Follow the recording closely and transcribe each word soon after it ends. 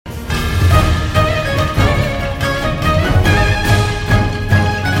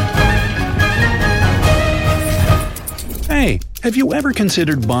Have you ever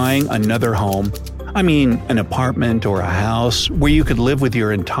considered buying another home? I mean, an apartment or a house where you could live with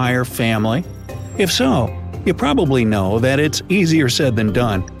your entire family? If so, you probably know that it's easier said than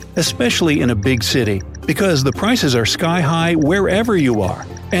done, especially in a big city, because the prices are sky high wherever you are,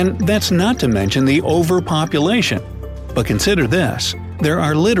 and that's not to mention the overpopulation. But consider this, there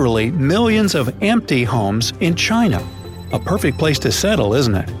are literally millions of empty homes in China. A perfect place to settle,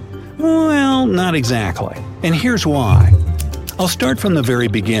 isn't it? Well, not exactly, and here's why. I'll start from the very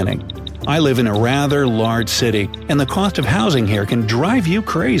beginning. I live in a rather large city, and the cost of housing here can drive you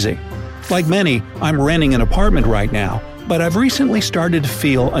crazy. Like many, I'm renting an apartment right now, but I've recently started to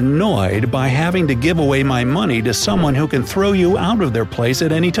feel annoyed by having to give away my money to someone who can throw you out of their place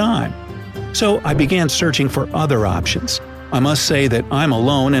at any time. So I began searching for other options. I must say that I'm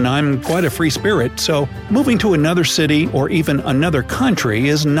alone and I'm quite a free spirit, so moving to another city or even another country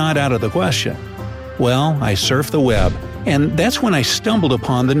is not out of the question. Well, I surfed the web, and that's when I stumbled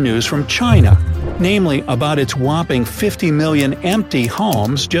upon the news from China, namely about its whopping 50 million empty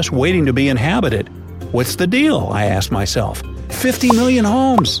homes just waiting to be inhabited. What's the deal? I asked myself. 50 million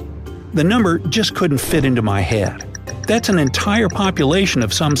homes! The number just couldn't fit into my head. That's an entire population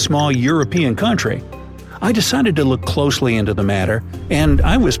of some small European country. I decided to look closely into the matter, and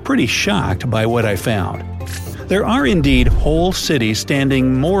I was pretty shocked by what I found. There are indeed whole cities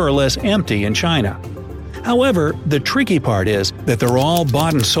standing more or less empty in China. However, the tricky part is that they're all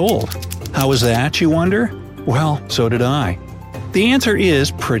bought and sold. How is that, you wonder? Well, so did I. The answer is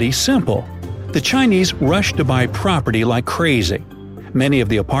pretty simple. The Chinese rush to buy property like crazy. Many of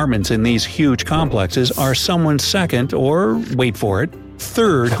the apartments in these huge complexes are someone's second or, wait for it,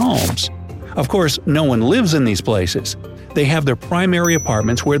 third homes. Of course, no one lives in these places. They have their primary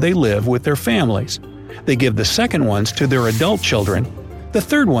apartments where they live with their families. They give the second ones to their adult children. The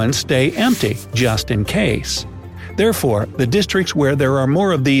third ones stay empty, just in case. Therefore, the districts where there are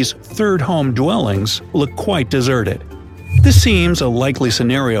more of these third home dwellings look quite deserted. This seems a likely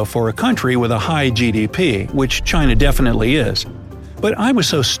scenario for a country with a high GDP, which China definitely is. But I was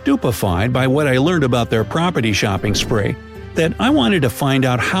so stupefied by what I learned about their property shopping spree that I wanted to find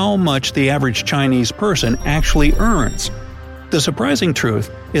out how much the average Chinese person actually earns. The surprising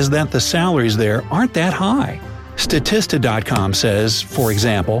truth is that the salaries there aren't that high. Statista.com says, for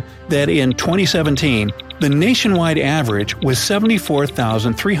example, that in 2017, the nationwide average was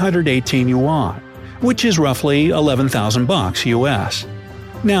 74,318 yuan, which is roughly $11,000 US.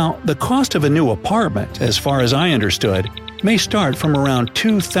 Now, the cost of a new apartment, as far as I understood, may start from around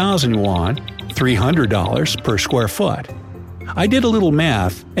 2,000 yuan, $300 per square foot. I did a little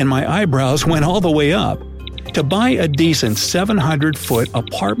math, and my eyebrows went all the way up. To buy a decent 700-foot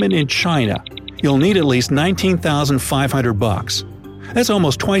apartment in China, you'll need at least $19,500. That's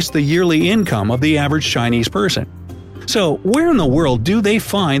almost twice the yearly income of the average Chinese person. So, where in the world do they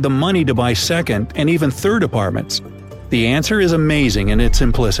find the money to buy second and even third apartments? The answer is amazing in its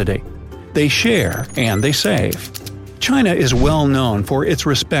simplicity. They share and they save. China is well known for its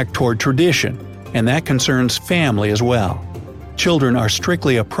respect toward tradition, and that concerns family as well. Children are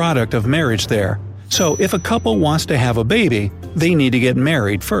strictly a product of marriage there, so if a couple wants to have a baby, they need to get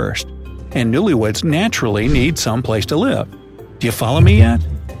married first. And newlyweds naturally need some place to live. Do you follow me yet?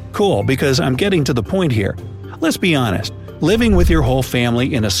 Cool, because I'm getting to the point here. Let's be honest, living with your whole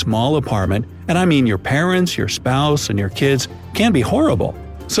family in a small apartment, and I mean your parents, your spouse, and your kids, can be horrible.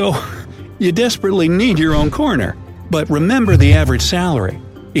 So, you desperately need your own corner. But remember the average salary.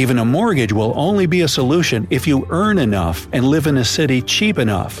 Even a mortgage will only be a solution if you earn enough and live in a city cheap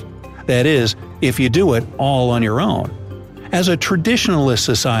enough. That is, if you do it all on your own. As a traditionalist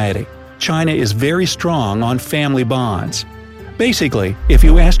society, China is very strong on family bonds. Basically, if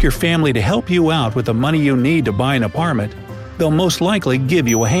you ask your family to help you out with the money you need to buy an apartment, they'll most likely give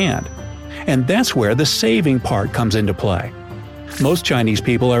you a hand. And that's where the saving part comes into play. Most Chinese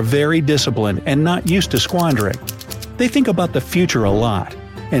people are very disciplined and not used to squandering. They think about the future a lot,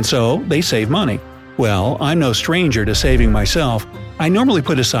 and so they save money. Well, I'm no stranger to saving myself. I normally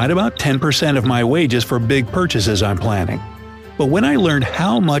put aside about 10% of my wages for big purchases I'm planning. But when I learned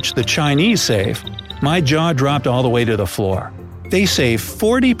how much the Chinese save, my jaw dropped all the way to the floor. They save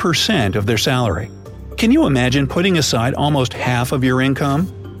 40% of their salary. Can you imagine putting aside almost half of your income?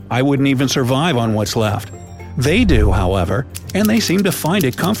 I wouldn't even survive on what's left. They do, however, and they seem to find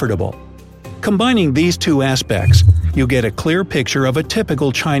it comfortable. Combining these two aspects, you get a clear picture of a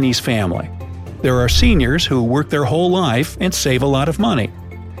typical Chinese family. There are seniors who work their whole life and save a lot of money.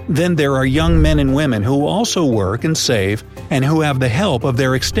 Then there are young men and women who also work and save and who have the help of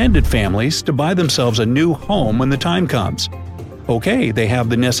their extended families to buy themselves a new home when the time comes. Okay, they have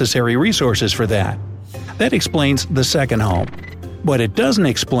the necessary resources for that. That explains the second home. What it doesn't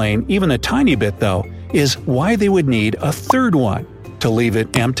explain, even a tiny bit though, is why they would need a third one. To leave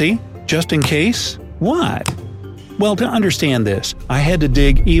it empty? Just in case? What? Well, to understand this, I had to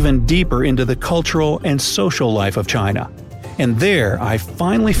dig even deeper into the cultural and social life of China. And there, I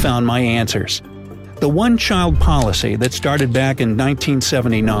finally found my answers. The one-child policy that started back in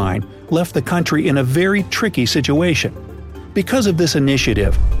 1979 left the country in a very tricky situation. Because of this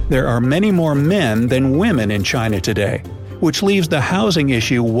initiative, there are many more men than women in China today, which leaves the housing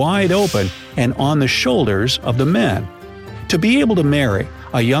issue wide open and on the shoulders of the men. To be able to marry,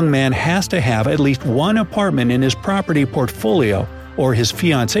 a young man has to have at least one apartment in his property portfolio, or his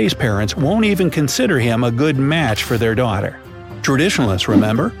fiancé's parents won't even consider him a good match for their daughter. Traditionalists,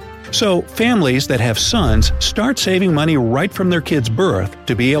 remember? So, families that have sons start saving money right from their kids' birth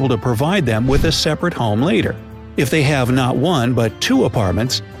to be able to provide them with a separate home later. If they have not one but two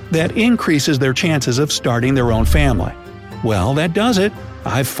apartments, that increases their chances of starting their own family. Well, that does it.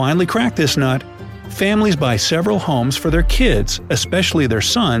 I've finally cracked this nut. Families buy several homes for their kids, especially their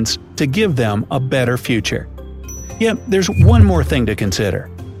sons, to give them a better future. Yet, there's one more thing to consider.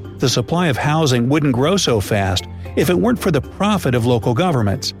 The supply of housing wouldn't grow so fast if it weren't for the profit of local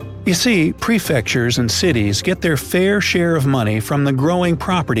governments. You see, prefectures and cities get their fair share of money from the growing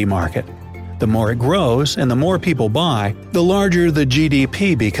property market. The more it grows and the more people buy, the larger the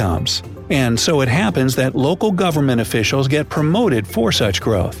GDP becomes. And so it happens that local government officials get promoted for such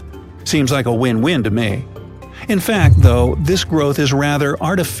growth. Seems like a win-win to me. In fact, though, this growth is rather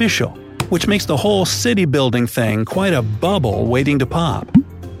artificial, which makes the whole city-building thing quite a bubble waiting to pop.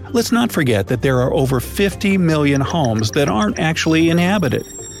 Let's not forget that there are over 50 million homes that aren't actually inhabited.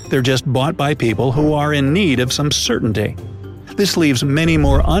 They're just bought by people who are in need of some certainty. This leaves many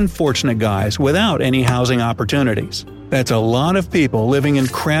more unfortunate guys without any housing opportunities. That's a lot of people living in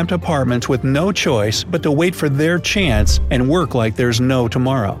cramped apartments with no choice but to wait for their chance and work like there's no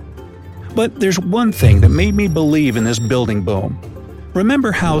tomorrow. But there's one thing that made me believe in this building boom.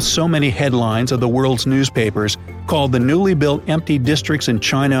 Remember how so many headlines of the world's newspapers called the newly built empty districts in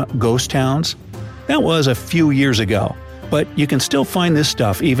China ghost towns? That was a few years ago, but you can still find this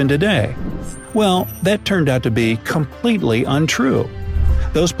stuff even today. Well, that turned out to be completely untrue.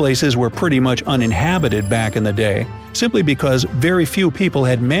 Those places were pretty much uninhabited back in the day, simply because very few people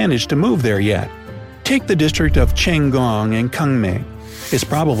had managed to move there yet. Take the district of Chenggong in Kunming. It's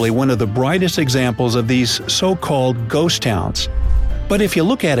probably one of the brightest examples of these so-called ghost towns. But if you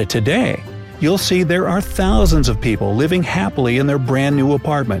look at it today, you'll see there are thousands of people living happily in their brand new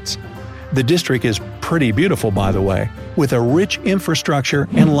apartments. The district is pretty beautiful, by the way, with a rich infrastructure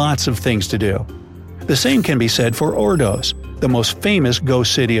and lots of things to do. The same can be said for Ordos, the most famous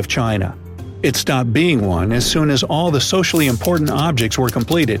ghost city of China. It stopped being one as soon as all the socially important objects were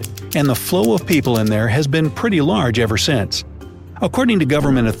completed, and the flow of people in there has been pretty large ever since. According to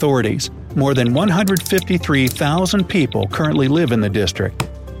government authorities, more than 153,000 people currently live in the district.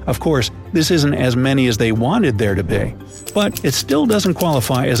 Of course, this isn't as many as they wanted there to be, but it still doesn't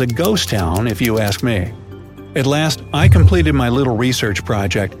qualify as a ghost town if you ask me. At last, I completed my little research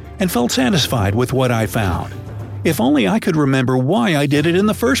project and felt satisfied with what I found. If only I could remember why I did it in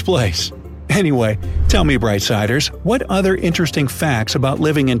the first place. Anyway, tell me, Brightsiders, what other interesting facts about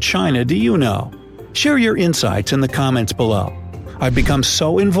living in China do you know? Share your insights in the comments below. I've become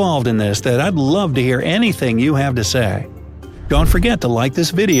so involved in this that I'd love to hear anything you have to say. Don't forget to like this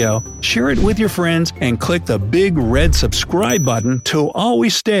video, share it with your friends, and click the big red subscribe button to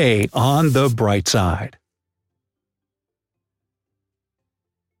always stay on the bright side.